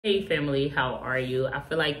Hey family, how are you? I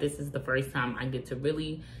feel like this is the first time I get to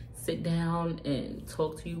really sit down and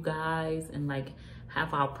talk to you guys and like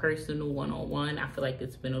have our personal one-on-one. I feel like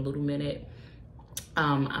it's been a little minute.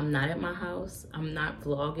 I'm not at my house. I'm not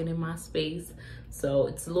vlogging in my space. So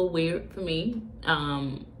it's a little weird for me.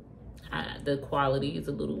 The quality is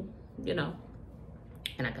a little,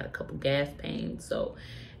 and I got a couple gas pains. So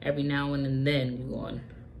every now and then I'm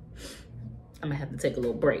gonna have to take a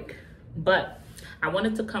little break. But I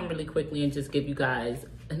wanted to come really quickly and just give you guys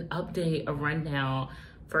an update, a rundown.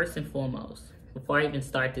 First and foremost, before I even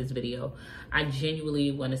start this video, I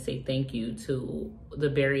genuinely want to say thank you to the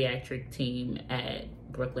bariatric team at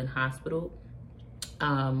Brooklyn Hospital,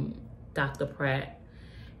 Dr. Pratt,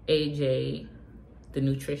 AJ, the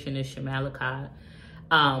nutritionist Shamalaka.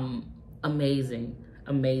 Amazing.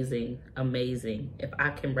 If I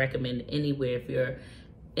can recommend anywhere, if you're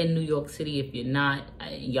in New York City, if you're not,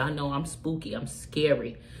 y'all know I'm spooky, I'm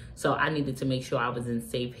scary. So I needed to make sure I was in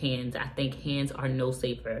safe hands. I think hands are no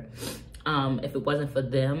safer. If it wasn't for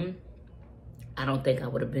them, I don't think I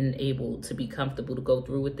would have been able to be comfortable to go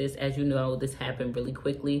through with this. As you know, this happened really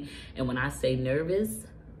quickly. And when I say nervous,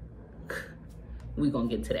 we're gonna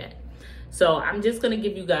get to that. So I'm just gonna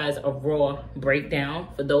give you guys a raw breakdown.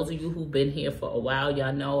 For those of you who've been here for a while,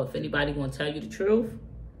 y'all know if anybody gonna tell you the truth,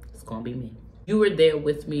 it's gonna be me. You were there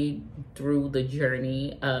with me through the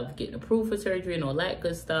journey of getting approved for surgery and all that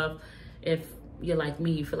good stuff. If you're like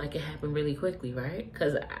me, you feel like it happened really quickly, right?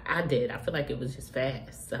 Because I did. I feel like it was just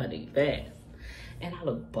fast, honey, fast. And I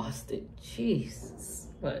look busted, Jesus.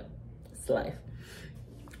 But it's life.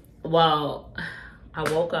 Well, I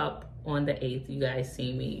woke up on the 8th. You guys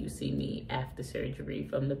see me. You see me after surgery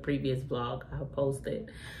from the previous vlog I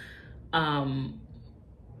posted. I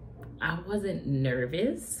wasn't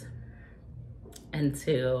nervous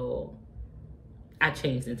until I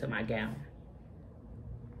changed into my gown.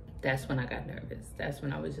 That's when I got nervous. That's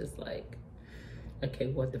when I was just like, okay,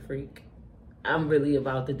 what the freak? I'm really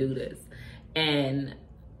about to do this. And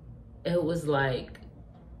it was like,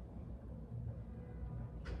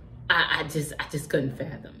 I just couldn't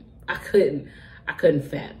fathom. I couldn't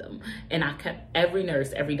fathom. And I kept, every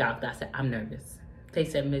nurse, every doctor, I said, I'm nervous. They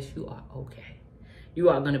said, Miss, you are okay. You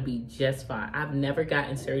are gonna be just fine. I've never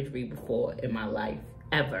gotten surgery before in my life,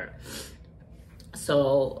 ever.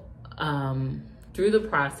 So through the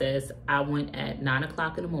process, I went at 9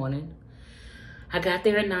 o'clock in the morning. I got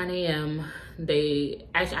there at 9 a.m.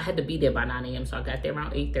 I had to be there by 9 a.m. So I got there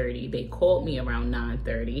around 8:30. They called me around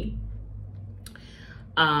 9:30.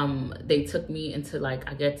 They took me into like,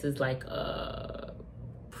 I guess it's like a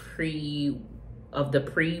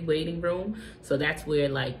pre-waiting room. So that's where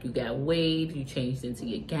like you got weighed, you changed into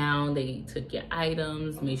your gown, they took your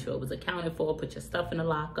items, made sure it was accounted for, put your stuff in the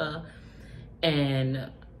locker.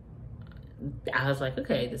 And I was like,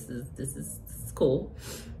 okay, this is cool.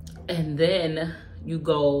 And then you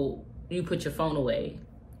put your phone away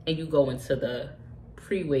and you go into the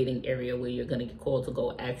pre-waiting area where you're gonna get called to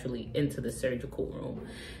go actually into the surgical room.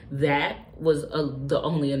 That was the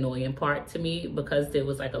only annoying part to me, because there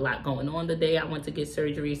was like a lot going on the day I went to get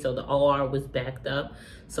surgery. So the OR was backed up.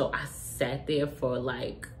 So I sat there for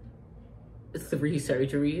like 3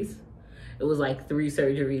 surgeries. It was like 3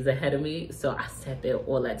 surgeries ahead of me. So I sat there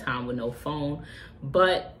all that time with no phone.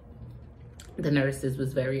 But the nurses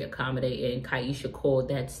was very accommodating. Kyesha called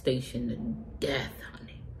that station to death, honey.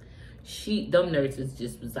 Them nurses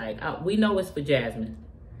just was like, oh, we know it's for Jasmine.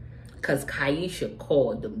 Because Kyesha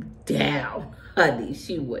called them down, honey.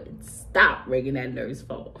 She wouldn't stop ringing that nurse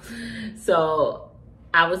phone. So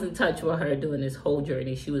I was in touch with her during this whole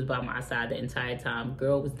journey. She was by my side the entire time.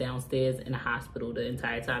 Girl was downstairs in the hospital the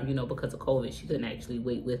entire time. You know, because of COVID, she couldn't actually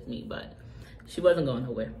wait with me, but she wasn't going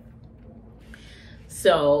nowhere.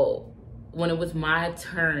 So when it was my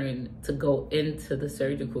turn to go into the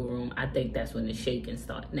surgical room, I think that's when the shaking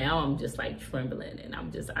started. Now I'm just like trembling, and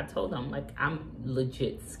I told them, like, I'm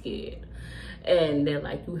legit scared. And they're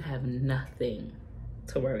like, you have nothing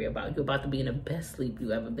to worry about. You're about to be in the best sleep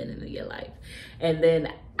you ever been in your life. And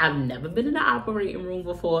then I've never been in the operating room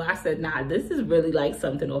before. I said, nah, this is really like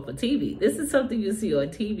something off of TV. This is something you see on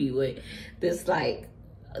TV with this like,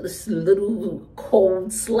 this little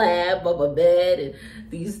cold slab of a bed and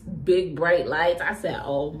these big bright lights. I said,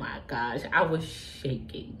 oh my gosh, I was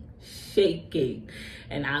shaking.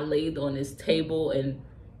 And I laid on this table and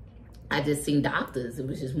I just seen doctors. It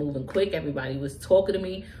was just moving quick. Everybody was talking to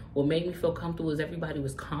me. What made me feel comfortable is everybody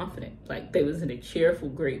was confident. Like they was in a cheerful,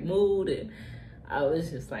 great mood. And I was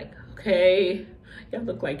just like, okay, y'all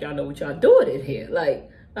look like y'all know what y'all doing in here. Like,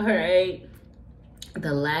 all right.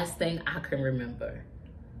 The last thing I can remember,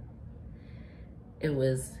 it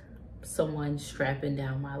was someone strapping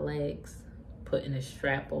down my legs, putting a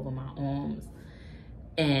strap over my arms.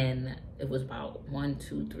 And it was about 1,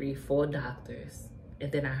 2, 3, 4 doctors.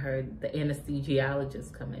 And then I heard the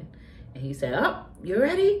anesthesiologist come in. And he said, "Oh, you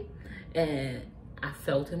ready?" And I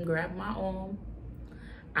felt him grab my arm.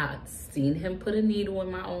 I seen him put a needle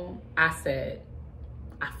in my arm. I said,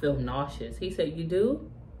 "I feel nauseous." He said, "You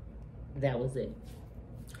do?" That was it.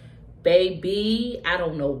 Baby, I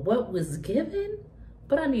don't know what was given,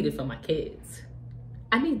 but I need it for my kids.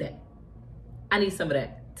 I need that. I need some of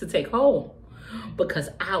that to take home because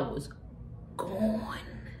I was gone.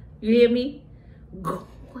 You hear me?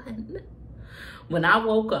 Gone. When I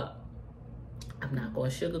woke up, I'm not going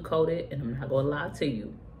to sugarcoat it and I'm not going to lie to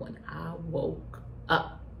you. When I woke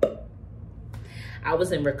up, I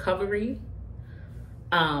was in recovery.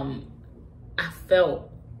 I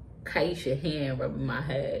felt Kyesha's hand rubbing my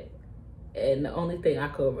head. And the only thing I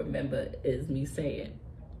could remember is me saying,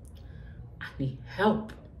 "I need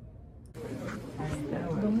help."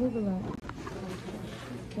 Don't move a lot.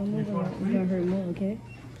 Don't move a lot. It's gonna hurt more, okay?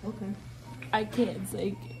 Okay. I can't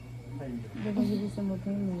take it. They're gonna give you some more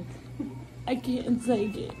pain meds. I can't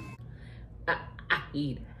take it. I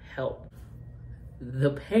need help.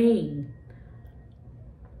 The pain.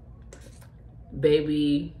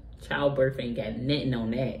 Baby, childbirth ain't got nothing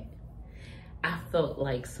on that. I felt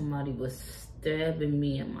like somebody was stabbing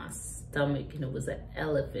me in my stomach and it was an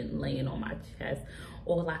elephant laying on my chest.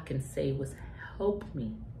 All I can say was, "Help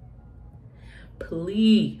me.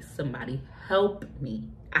 Please, somebody help me.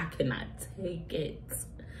 I cannot take it."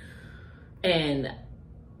 And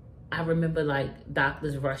I remember like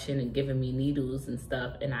doctors rushing and giving me needles and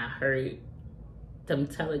stuff. And I heard them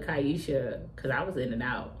telling Kyesha, because I was in and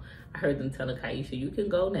out, I heard them telling Kyesha, "You can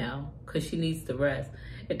go now," because she needs to rest.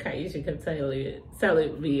 And Kyesha kept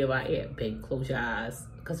telling me in my ear, "Babe, close your eyes.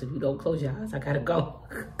 Because if you don't close your eyes, I gotta go."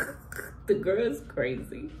 The girl's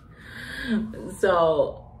crazy.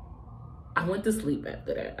 So I went to sleep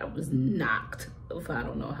after that. I was knocked for I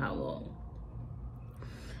don't know how long.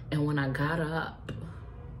 And when I got up,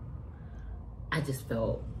 I just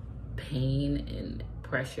felt pain and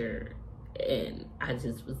pressure. And I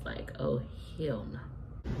just was like, "Oh, hell no."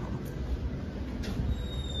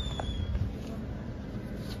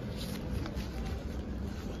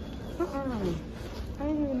 I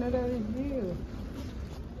didn't even know that was you.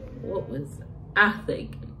 What was I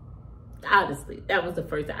thinking? Honestly, that was the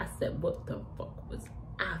first time I said, "What the fuck was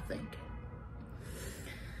I thinking?"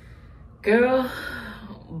 Girl,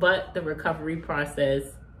 but the recovery process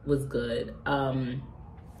was good.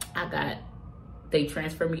 They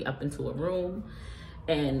transferred me up into a room,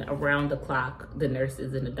 and around the clock, the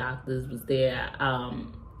nurses and the doctors was there.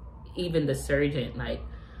 Even the surgeon, like,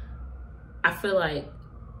 I feel like,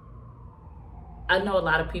 I know a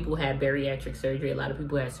lot of people had bariatric surgery. A lot of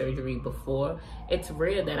people had surgery before. It's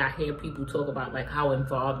rare that I hear people talk about like how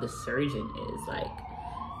involved the surgeon is. Like,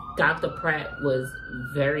 Dr. Pratt was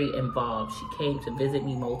very involved. She came to visit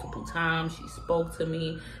me multiple times. She spoke to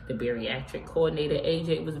me. The bariatric coordinator,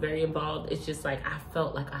 AJ, was very involved. It's just like, I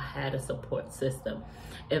felt like I had a support system.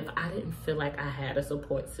 If I didn't feel like I had a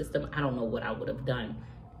support system, I don't know what I would have done.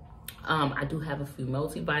 I do have a few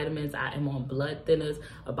multivitamins. I am on blood thinners.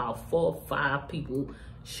 About 4 or 5 people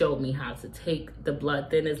showed me how to take the blood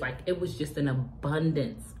thinners. Like, it was just an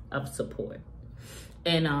abundance of support.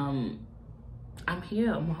 And I'm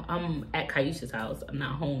here. I'm at Kyesha's house. I'm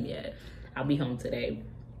not home yet. I'll be home today.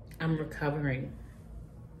 I'm recovering.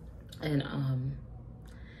 And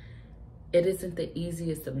it isn't the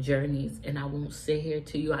easiest of journeys. And I won't sit here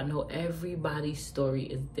to you. I know everybody's story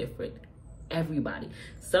is different. Everybody.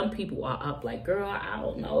 Some people are up like, "Girl, I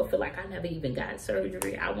don't know. I feel like I never even got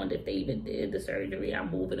surgery. I wonder if they even did the surgery.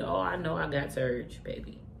 I'm moving it. Oh, I know I got surgery,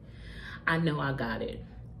 baby. I know I got it."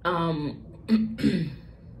 I'm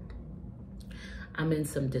in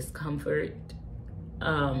some discomfort.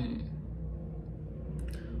 I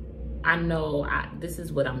know this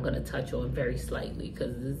is what I'm going to touch on very slightly,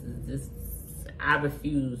 because I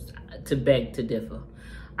refuse to beg to differ.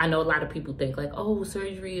 I know a lot of people think like, "Oh,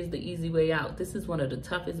 surgery is the easy way out." This is one of the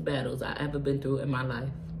toughest battles I ever been through in my life.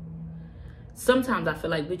 Sometimes I feel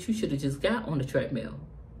like, bitch, you should have just got on the treadmill.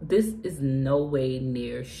 This is no way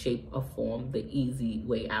near, shape, or form the easy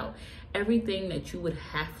way out. Everything that you would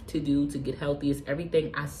have to do to get healthy is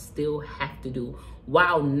everything I still have to do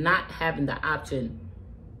while not having the option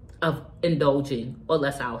of indulging, or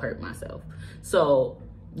less I'll hurt myself. So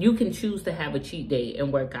you can choose to have a cheat day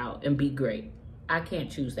and work out and be great. I can't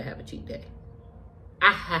choose to have a cheat day.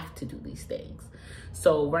 I have to do these things.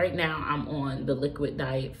 So right now I'm on the liquid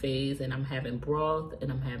diet phase, and I'm having broth,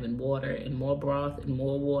 and I'm having water, and more broth and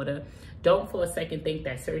more water. Don't for a second think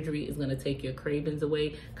that surgery is gonna take your cravings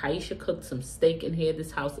away. Kyesha cooked some steak in here.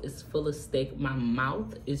 This house is full of steak. My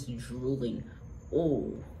mouth is drooling.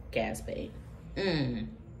 Oh, gas pain.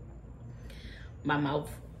 My mouth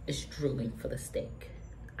is drooling for the steak.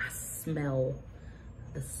 I smell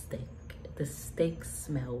the steak. The steak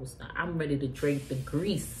smells. I'm ready to drink the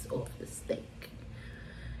grease off the steak.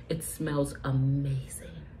 It smells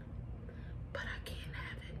amazing, but I can't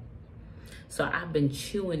have it. So I've been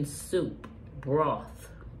chewing soup, broth.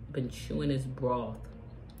 Been chewing this broth.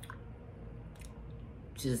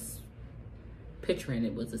 Just picturing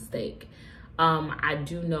it was a steak. I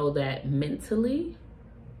do know that mentally,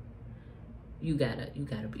 you gotta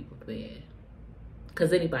be prepared.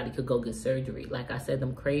 Because anybody could go get surgery. Like I said,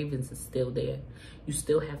 them cravings are still there. You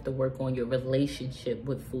still have to work on your relationship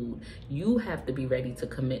with food. You have to be ready to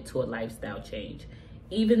commit to a lifestyle change.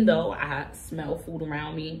 Even though I smell food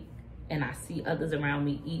around me and I see others around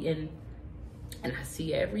me eating and I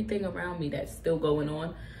see everything around me that's still going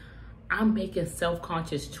on, I'm making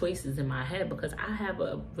self-conscious choices in my head because I have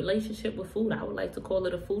a relationship with food. I would like to call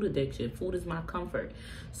it a food addiction. Food is my comfort.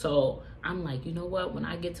 So I'm like, you know what? When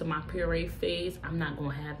I get to my puree phase, I'm not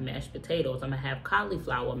going to have mashed potatoes. I'm going to have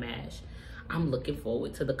cauliflower mash. I'm looking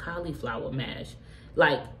forward to the cauliflower mash.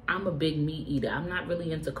 Like, I'm a big meat eater. I'm not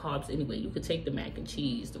really into carbs anyway. You could take the mac and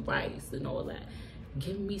cheese, the rice, and all that.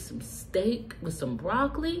 Give me some steak with some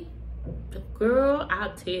broccoli. Girl,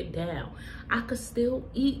 I'll tear it down. I could still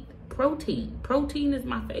eat protein. Protein is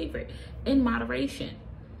my favorite in moderation.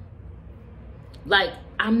 Like,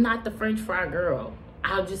 I'm not the French fry girl.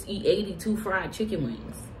 I'll just eat 82 fried chicken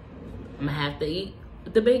wings. I'm gonna have to eat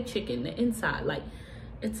the baked chicken, the inside. Like,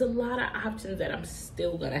 it's a lot of options that I'm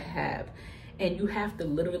still gonna have. And you have to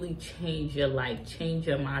literally change your life, change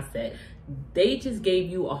your mindset. They just gave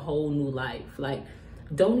you a whole new life. Like,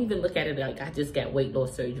 don't even look at it like I just got weight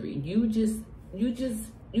loss surgery.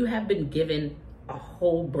 You have been given a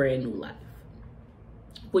whole brand new life.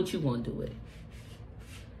 What you want to do with it?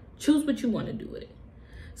 Choose what you want to do with it.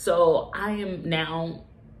 So I am now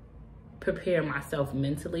preparing myself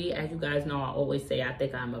mentally. As you guys know, I always say I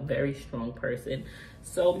think I'm a very strong person.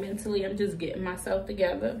 So mentally, I'm just getting myself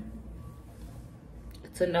together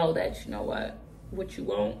to know that, you know what you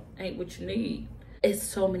want ain't what you need. It's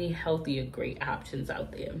so many healthier, great options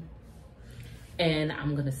out there. And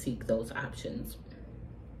I'm gonna seek those options.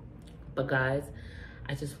 But guys,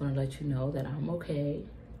 I just want to let you know that I'm okay.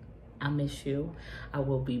 I miss you. I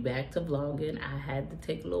will be back to vlogging. I had to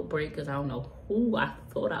take a little break because I don't know who I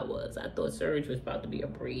thought I was. I thought surgery was about to be a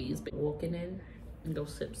breeze. But walking in and go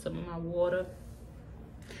sip some of my water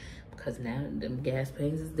because now them gas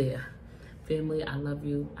pains is there. Family, I love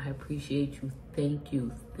you. I appreciate you. Thank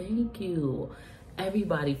you. Thank you.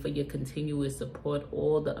 Everybody for your continuous support.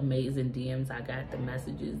 All the amazing DMs. I got the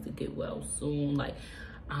messages to get well soon. Like,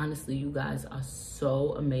 honestly, you guys are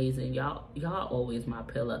so amazing. Y'all always my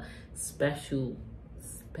pillar. Special,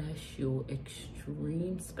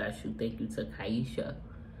 extreme special thank you to Kyesha.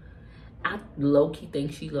 I low-key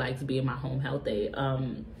think she likes being my home health aide.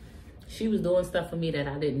 She was doing stuff for me that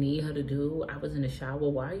I didn't need her to do. I was in the shower.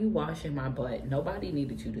 Why are you washing my butt? Nobody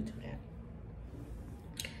needed you to do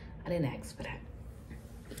that. I didn't ask for that.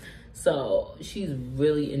 So she's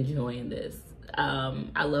really enjoying this.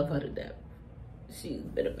 I love her to death. She's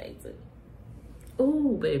been amazing.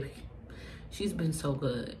 Oh, baby. She's been so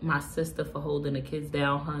good. My sister for holding the kids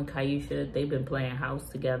down, her and Kyesha, they've been playing house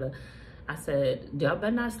together. I said, y'all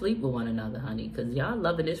better not sleep with one another, honey, because y'all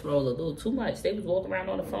loving this role a little too much. They was walking around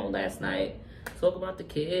on the phone last night, talking about the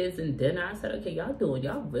kids and dinner. I said, okay,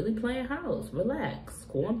 y'all really playing house. Relax,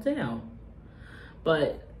 calm down.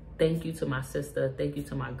 But thank you to my sister. Thank you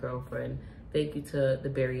to my girlfriend. Thank you to the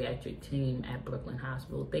bariatric team at Brooklyn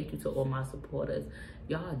Hospital. Thank you to all my supporters.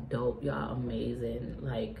 Y'all dope. Y'all amazing.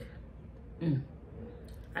 Like,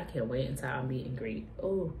 I can't wait until I meet and greet.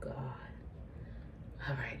 Oh, God.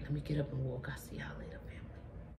 All right, let me get up and walk. I'll see y'all later, family.